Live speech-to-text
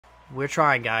We're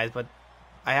trying, guys, but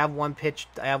I have one pitch.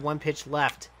 I have one pitch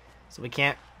left, so we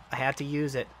can't. I had to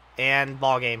use it, and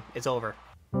ball game. It's over.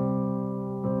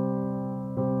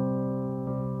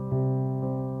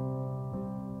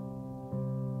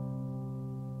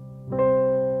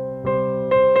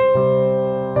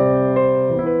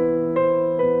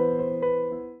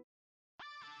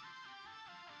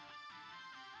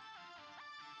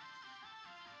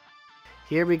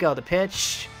 Here we go. The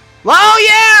pitch. Oh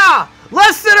yeah!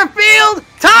 Left center field.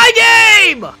 Tie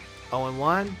game.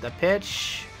 0-1. The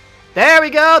pitch. There we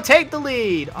go. Take the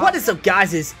lead. What is up,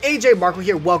 guys? It's ajmarkle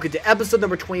here. Welcome to episode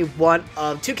number 21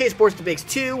 of 2K Sports Debates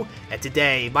 2. And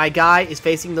today, my guy is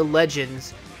facing the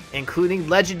legends, including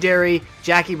legendary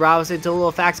Jackie Robinson. Told a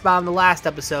little facts about him in the last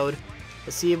episode.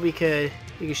 Let's see if we can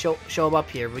show him up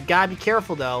here. We gotta be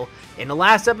careful though. In the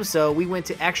last episode, we went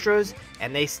to extras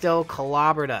and they still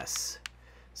clobbered us.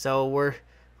 So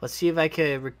let's see if I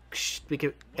could.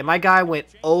 And my guy went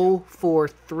 0 for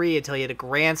 3 until he had a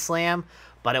grand slam,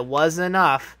 but it wasn't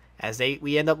enough as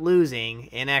we end up losing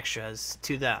in extras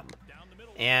to them,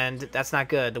 and that's not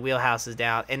good. The wheelhouse is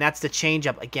down, and that's the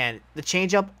changeup again. The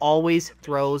changeup always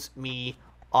throws me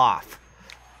off.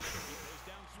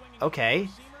 Okay,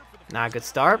 not a good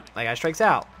start. My guy strikes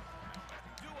out.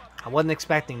 I wasn't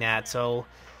expecting that, so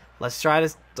let's try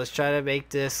to make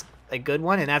this a good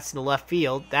one, and that's in the left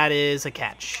field. That is a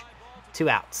catch. 2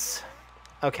 outs.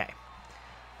 Okay.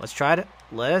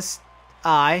 Let's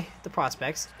eye the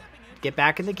prospects, get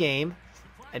back in the game,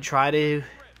 and try to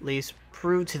at least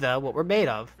prove to them what we're made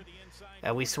of.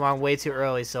 We swung way too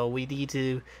early, so we need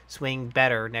to swing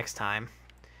better next time.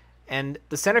 And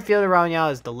the center fielder around now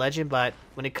is the legend, but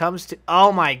when it comes to...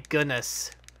 Oh my goodness.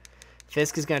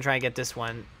 Fisk is going to try and get this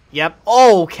one. Yep.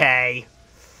 Okay.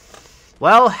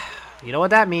 Well... You know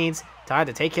what that means. Time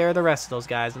to take care of the rest of those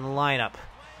guys in the lineup.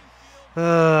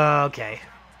 Okay.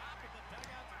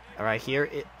 Alright,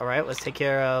 alright, let's take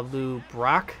care of Lou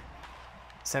Brock.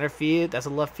 Center field. That's a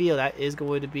left field. That is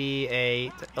going to be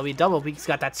that'll be double. He's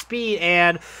got that speed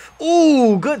and...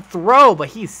 Ooh, good throw, but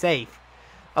he's safe.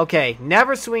 Okay,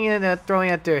 never swinging and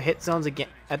throwing at their hit zones again.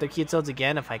 At their hit zones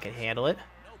again, if I can handle it.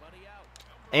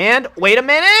 And, wait a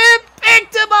minute!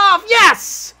 Picked him off!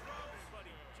 Yes!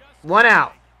 1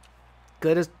 out.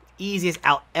 Good as easiest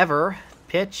out ever.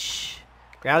 Pitch.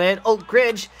 Grounded. Oh,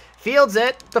 Gridge fields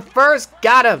it. The first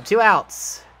got him. 2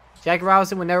 outs. Jackie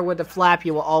Robinson would never with the flap.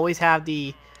 He will always have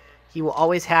the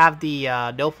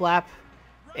no flap.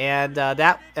 And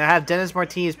I have Dennis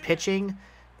Martinez pitching.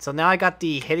 So now I got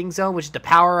the hitting zone, which is the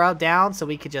power out down, so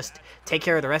we could just take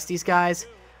care of the rest of these guys.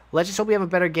 Let's just hope we have a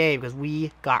better game because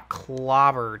we got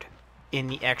clobbered in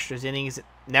the extras innings.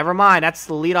 Never mind. That's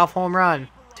the leadoff home run.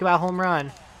 2-out home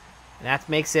run. And that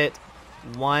makes it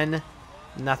 1-0.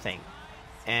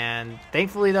 And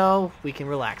thankfully, though, we can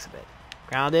relax a bit.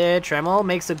 Grounded. Tremel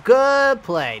makes a good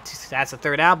play. That's the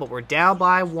 3rd out, but we're down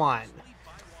by 1.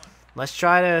 Let's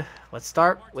start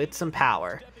with some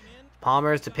power.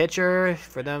 Palmer's the pitcher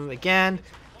for them again.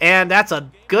 And that's a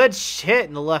good hit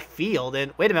in the left field.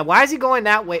 And wait a minute, why is he going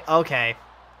that way? Okay.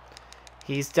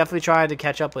 He's definitely trying to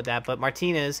catch up with that. But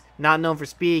Martinez, not known for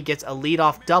speed, gets a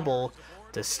leadoff double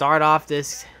to start off the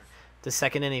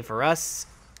 2nd inning for us.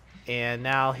 And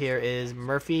now here is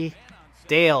Murphy.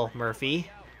 Dale Murphy.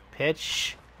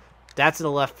 Pitch. That's in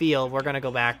the left field. We're going to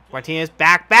go back. Martinez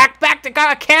back. They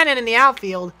got a cannon in the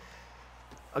outfield.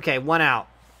 Okay, 1 out.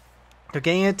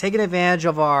 They're taking advantage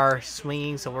of our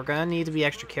swinging, so we're going to need to be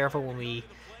extra careful when we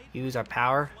use our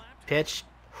power. Pitch.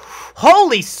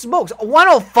 Holy smokes.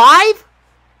 105?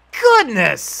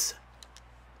 Goodness.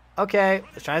 Okay,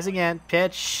 let's try this again.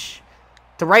 Pitch.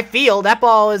 To right field. That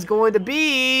ball is going to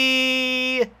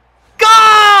be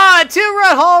gone!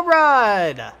 2-run home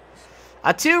run!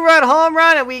 A 2-run home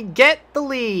run, and we get the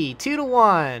lead.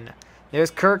 2-1. There's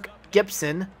Kirk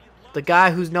Gibson, the guy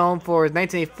who's known for his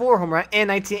 1984 home run and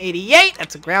 1988.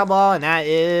 That's a ground ball, and that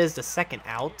is the 2nd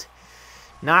out.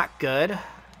 Not good.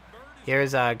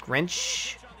 Here's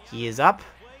Grinch. He is up.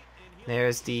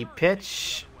 There's the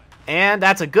pitch, and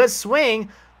that's a good swing.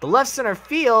 The left center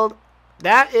field.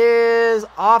 That is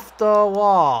off the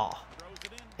wall.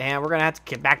 And we're going to have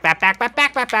to get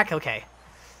back. Okay.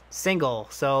 Single.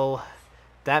 So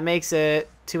that makes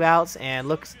it 2 outs. And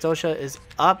look, Stosha is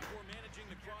up.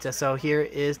 So here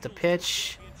is the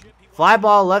pitch. Fly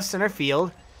ball left center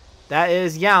field. That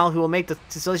is Yao, who will make the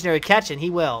stationary catch, and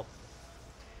he will.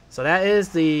 So that is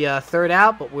the 3rd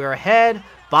out, but we're ahead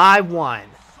by 1,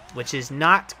 which is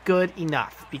not good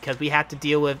enough because we have to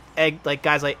deal with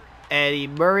guys like Eddie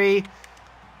Murray.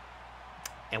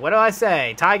 And what do I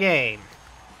say? Tie game.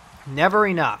 Never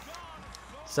enough.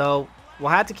 So we'll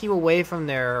have to keep away from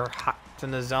their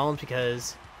from the zones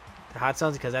because the hot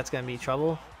zones because that's gonna be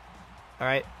trouble. All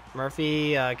right,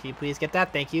 Murphy, can you please get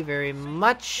that? Thank you very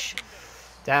much.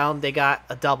 Down, they got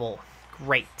a double.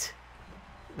 Great.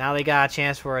 Now they got a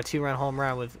chance for a 2-run home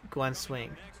run with Gwen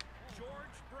swing.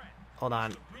 Hold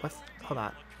on. What? Hold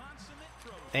on.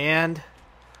 And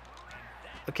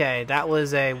okay, that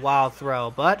was a wild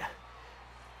throw, but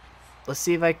let's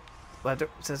see if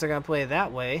since they're gonna play it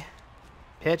that way.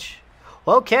 Pitch.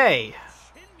 Okay.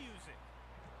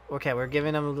 Okay, we're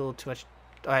giving them a little too much.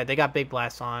 All right, they got big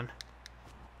blast on.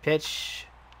 Pitch.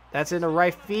 That's in the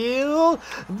right field.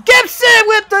 Gibson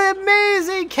with the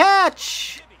amazing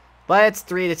catch. But it's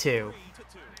 3-2.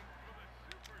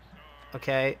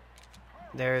 Okay.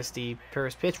 There's the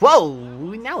first pitch. Whoa,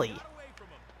 Nelly.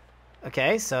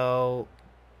 Okay, so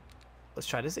let's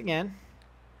try this again.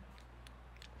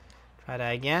 Try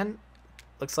that again.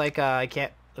 Looks like I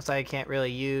can't. Looks like I can't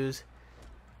really use.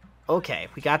 Okay,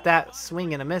 we got that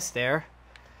swing and a miss there.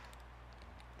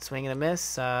 Swing and a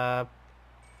miss.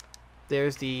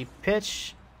 There's the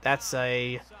pitch. That's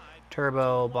a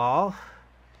turbo ball.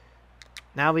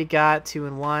 Now we got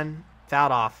 2-1.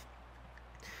 Fouled off.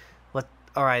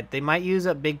 All right, they might use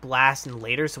a big blast in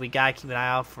later, so we gotta keep an eye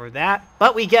out for that.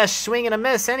 But we get a swing and a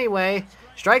miss anyway.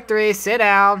 Strike 3. Sit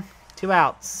down. 2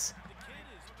 outs.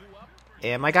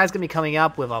 And my guy's gonna be coming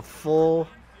up with a full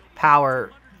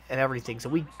power and everything.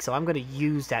 So I'm gonna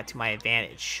use that to my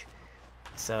advantage.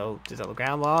 So there's a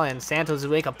ground ball, and Santos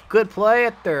will make a good play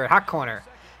at third, hot corner.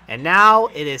 And now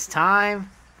it is time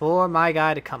for my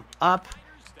guy to come up.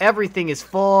 Everything is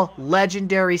full,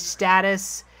 legendary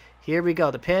status. Here we go,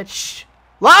 the pitch.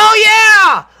 Oh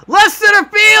yeah! Left center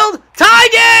field, tie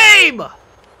game!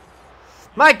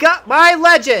 My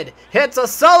legend hits a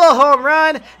solo home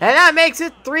run, and that makes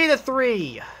it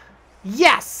 3-3.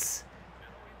 Yes!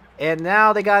 And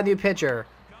now they got a new pitcher,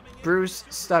 Bruce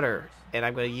Stutter. And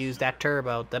I'm going to use that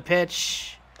turbo. The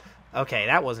pitch. Okay,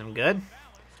 that wasn't good.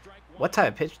 What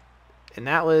type of pitch? And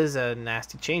that was a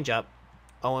nasty changeup.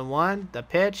 0-1. The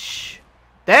pitch.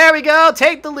 There we go.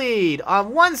 Take the lead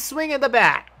on one swing of the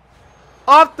bat.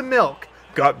 Off the milk.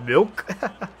 Got milk?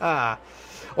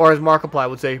 Or as Markiplier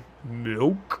would say,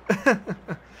 milk.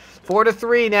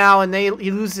 4-3 now, and he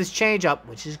loses his changeup,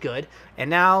 which is good. And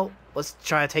now let's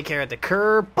try to take care of the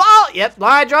curve ball. Yep,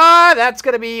 line drive. That's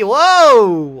going to be,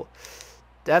 whoa.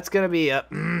 That's going to be a,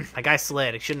 my guy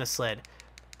slid. It shouldn't have slid.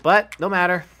 But no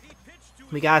matter.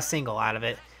 We got a single out of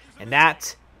it. And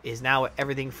that is now where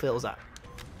everything fills up.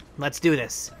 Let's do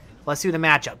this. Let's do the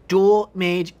matchup. Dual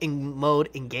mage in mode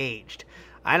engaged.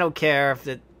 I don't care if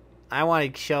I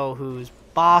want to show who's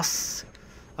boss.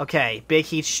 Okay, big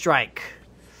heat strike.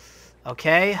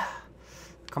 Okay.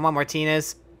 Come on,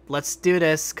 Martinez. Let's do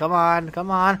this. Come on, come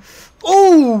on.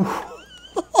 Ooh!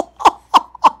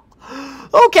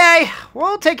 Okay,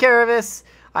 we'll take care of this.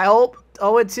 I hope.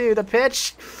 0-2, the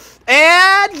pitch.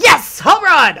 And yes! Home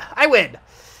run! I win.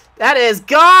 That is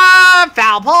gone.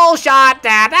 Foul pole shot.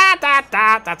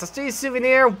 That's a street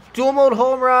souvenir. Dual mode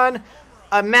home run.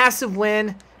 A massive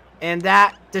win. And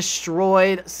that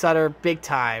destroyed Sutter big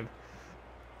time.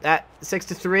 That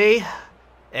 6-3.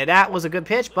 And that was a good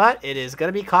pitch, but it is going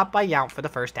to be caught by Yount for the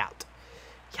first out.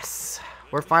 Yes.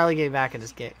 We're finally getting back in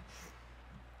this game.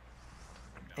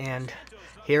 And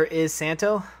here is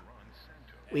Santo.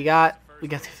 We got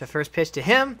the first pitch to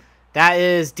him. That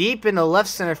is deep in the left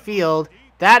center field.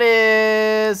 That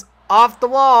is off the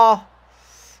wall.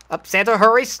 Up, Santo,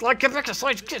 hurry.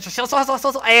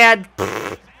 And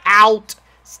out.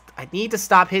 I need to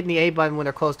stop hitting the A button when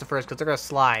they're close to first because they're going to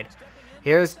slide.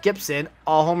 Here's Gibson.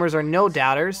 All homers are no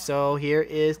doubters. So here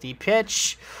is the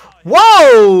pitch.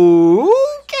 Whoa!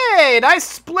 Okay, nice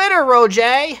splitter,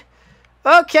 Roger.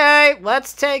 Okay,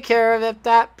 let's take care of it.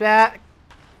 That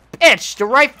pitch to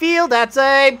right field. That's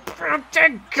a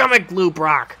comic loop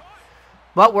rock.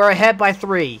 But we're ahead by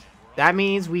 3. That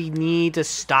means we need to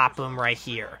stop them right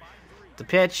here. The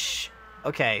pitch.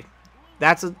 Okay,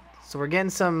 so we're getting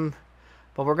some,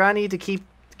 but we're gonna need to keep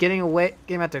getting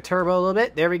at their turbo a little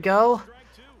bit. There we go.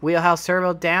 Wheelhouse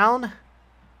turbo down.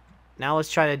 Now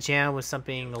let's try to jam with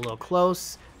something a little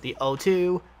close. The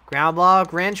 0-2. Ground ball.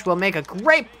 Grinch will make a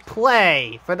great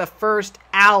play for the first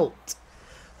out.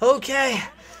 Okay.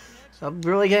 I'm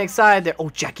really getting excited there. Oh,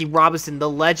 Jackie Robinson, the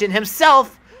legend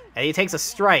himself. And he takes a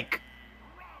strike.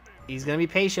 He's going to be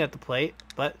patient at the plate,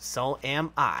 but so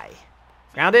am I.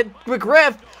 Grounded.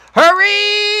 McGriff.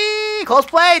 Hurry! Close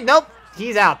play. Nope.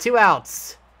 He's out. 2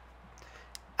 outs.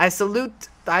 I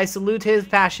salute his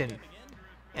passion.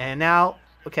 And now,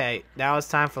 okay, now it's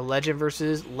time for legend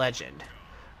versus legend.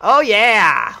 Oh,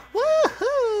 yeah.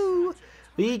 Woohoo!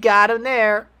 We got him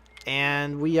there.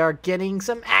 And we are getting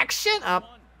some action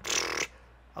up.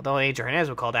 Although Adrian Hernandez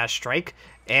would call that a strike.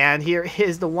 And here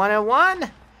is the 1-1.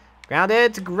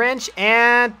 Grounded to Grinch.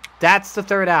 And that's the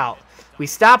third out. We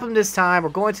stop him this time. We're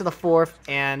going to the fourth.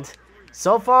 And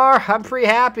so far, I'm pretty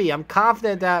happy. I'm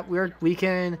confident that we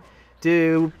can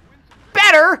do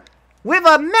better with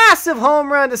a massive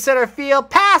home run to center field,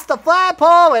 past the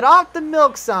flagpole and off the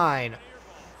milk sign.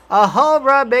 A home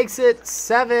run makes it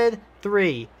 7-3.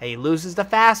 And he loses the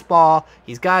fastball.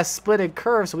 He's got a split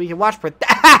curve, so we can watch for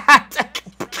that.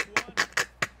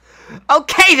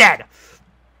 Okay, then.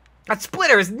 That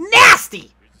splitter is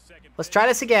nasty. Let's try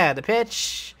this again. The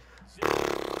pitch.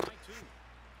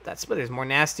 That splitter is more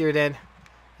nastier than...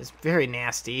 It's very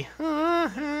nasty.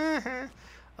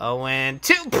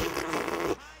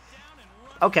 0-2.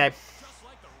 Okay.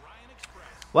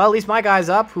 Well, at least my guy's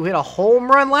up, who hit a home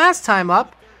run last time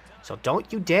up. So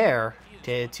don't you dare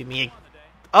to me.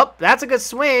 Oh, that's a good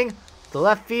swing. The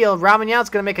left field. Ramon-Yount's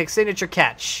going to make a signature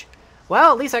catch.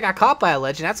 Well, at least I got caught by a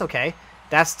legend. That's okay.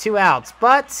 That's 2 outs.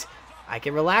 But I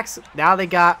can relax. Now they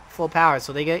got full power.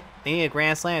 So they need a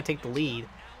grand slam to take the lead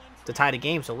to tie the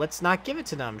game. So let's not give it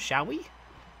to them, shall we?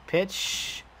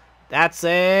 Pitch. That's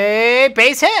a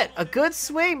base hit. A good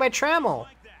swing by Trammell.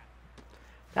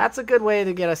 That's a good way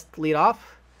to get us lead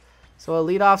off. So a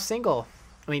lead off single.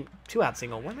 I mean, 2-out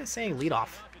single. What am I saying? Lead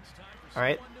off. All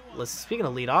right. Speaking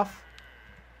of lead off,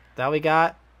 that we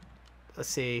got. Let's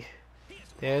see.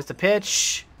 There's the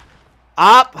pitch.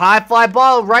 Up. High fly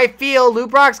ball. Right field. Lou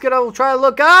Brock's going to try to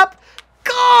look up.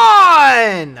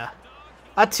 Gone!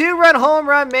 A 2-run home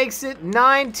run makes it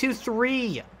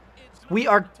 9-3. We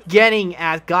are getting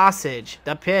at Gossage.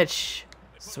 The pitch.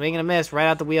 Swing and a miss right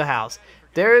out the wheelhouse.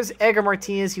 There's Edgar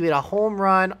Martinez. He hit a home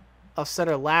run of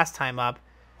center last time up.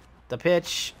 The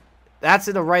pitch. That's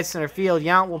in the right center field.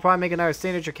 Yount will probably make another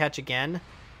signature catch again.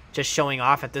 Just showing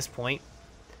off at this point.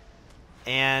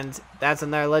 And that's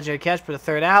another legendary catch for the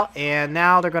third out. And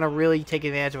now they're going to really take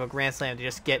advantage of a grand slam to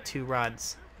just get 2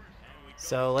 runs.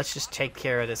 So let's just take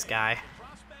care of this guy.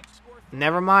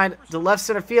 Never mind the left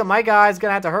center field. My guy's going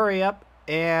to have to hurry up.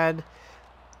 And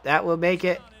that will make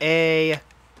it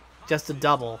just a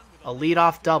double. A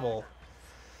leadoff double.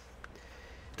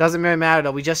 Doesn't really matter,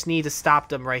 though. We just need to stop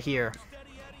them right here.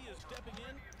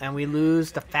 And we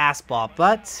lose the fastball.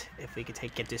 But if we could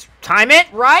get this... Time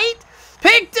it right?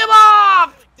 Picked him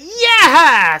off!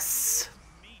 Yes!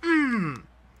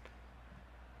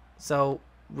 So,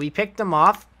 we picked him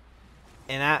off.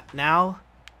 And now...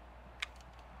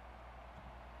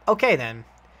 Okay, then.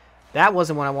 That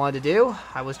wasn't what I wanted to do.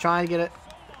 I was trying to get it...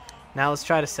 Now let's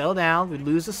try to settle down. We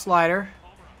lose the slider.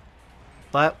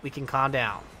 But we can calm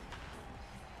down.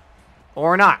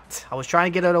 Or not. I was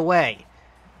trying to get it away.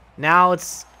 Now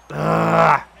it's...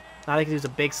 Now they can use a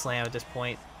big slam at this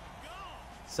point.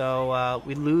 So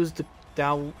we lose the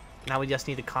down. Now we just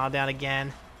need to calm down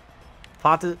again.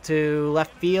 Pop it to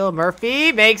left field.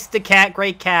 Murphy makes the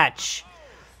great catch.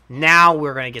 Now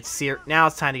we're gonna get serious. Now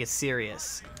it's time to get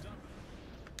serious.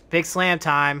 Big slam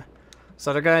time.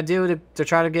 So they're gonna do to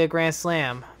try to get a grand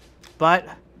slam, but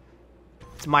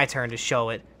it's my turn to show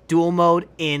it. Dual mode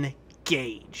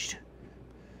engaged.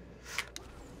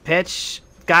 Pitch.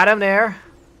 Got him there.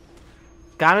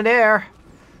 Got him there.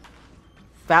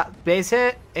 Base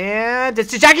hit. And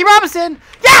it's to Jackie Robinson.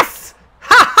 Yes!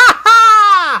 Ha ha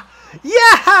ha!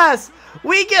 Yes!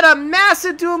 We get a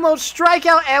massive dual mode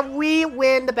strikeout and we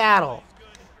win the battle.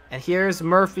 And here's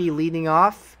Murphy leading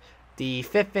off the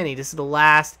 5th inning. This is the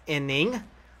last inning.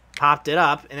 Popped it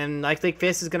up. And then I think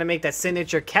Fist is going to make that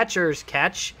signature catcher's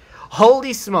catch.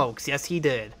 Holy smokes. Yes, he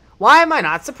did. Why am I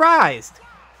not surprised?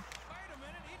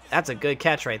 That's a good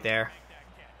catch right there.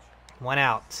 1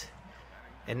 out.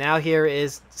 And now here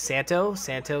is Santo.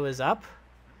 Santo is up.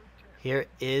 Here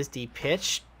is the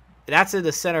pitch. That's in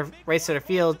the right center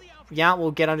field. Yount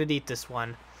will get underneath this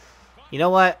one. You know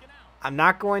what? I'm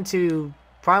not going to...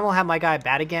 Probably won't have my guy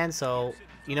bat again, so...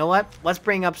 You know what? Let's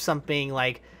bring up something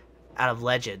like out of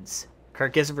Legends.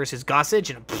 Kirk Gibson versus Gossage.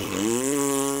 And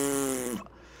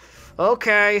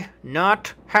okay.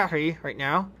 Not happy right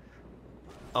now.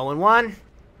 0-1.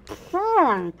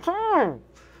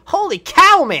 Holy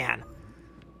cow, man!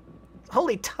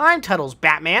 Holy time tunnels,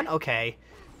 Batman. Okay.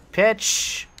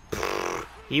 Pitch.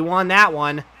 He won that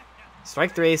one.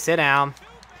 Strike 3, sit down.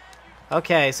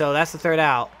 Okay, so that's the 3rd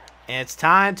out. And it's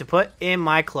time to put in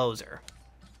my closer.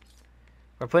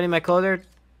 We're putting my closer,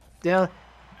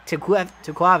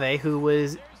 Tuquave, who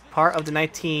was part of the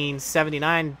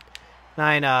 1979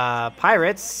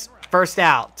 Pirates. First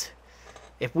out.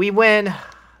 If we win,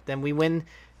 then we win.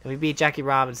 Then we beat Jackie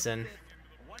Robinson.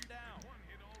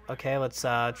 Okay, let's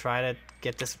try to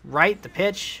get this right. The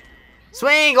pitch.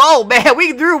 Swing. Oh, man,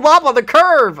 we threw him up on the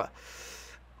curve.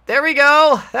 There we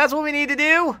go. That's what we need to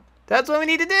do. That's what we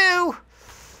need to do.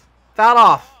 Foul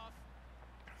off.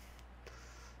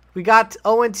 We got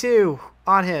 0-2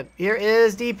 on him. Here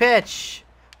is the pitch.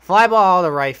 Fly ball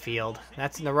to right field.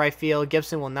 That's in the right field.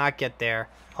 Gibson will not get there.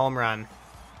 Home run.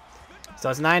 So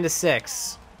it's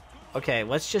 9-6. Okay,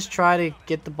 let's just try to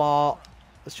get the ball.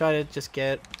 Let's try to just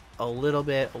get a little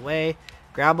bit away.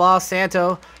 Ground ball.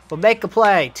 Santo will make a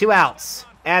play. 2 outs.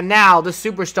 And now the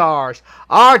Superstars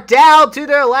are down to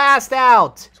their last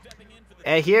out.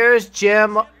 And here's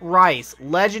Jim Rice.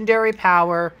 Legendary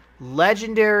power.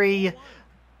 Legendary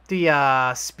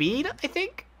speed, I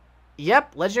think.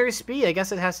 Yep, legendary speed. I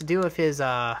guess it has to do with his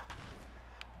there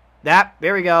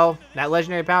we go. That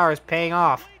legendary power is paying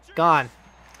off. Gone.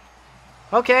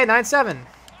 Okay, 9-7.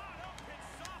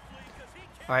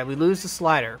 Alright, we lose the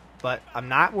slider, but I'm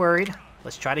not worried.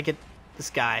 Let's try to get this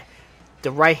guy.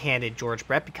 The right-handed George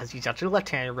Brett, because he's actually a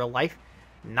left-handed in real life,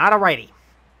 not a righty.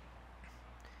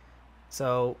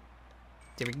 So,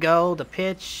 there we go. The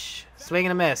pitch. Swing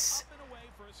and a miss.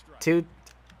 2.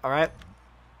 Alright.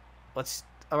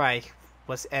 Alright.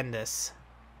 Let's end this.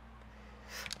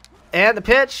 And the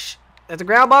pitch. That's a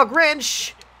ground ball.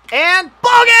 Grinch. And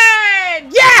ball game!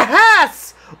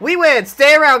 Yes! We win.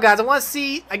 Stay around, guys. I want to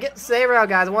see. Stay around,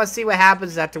 guys. I want to see what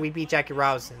happens after we beat Jackie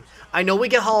Robinson. I know we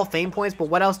get Hall of Fame points, but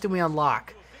what else do we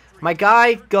unlock? My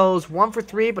guy goes 1 for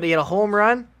 3, but he had a home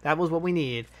run. That was what we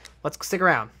needed. Let's stick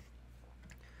around.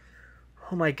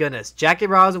 Oh my goodness. Jackie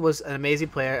Robinson was an amazing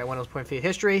player at one of those point feet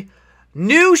history.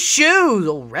 New shoes.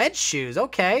 Oh, red shoes.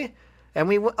 Okay. And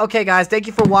okay, guys. Thank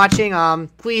you for watching.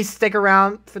 Please stick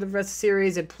around for the rest of the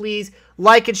series, and please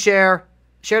like and share.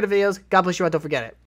 Share the videos. God bless you all. Don't forget it.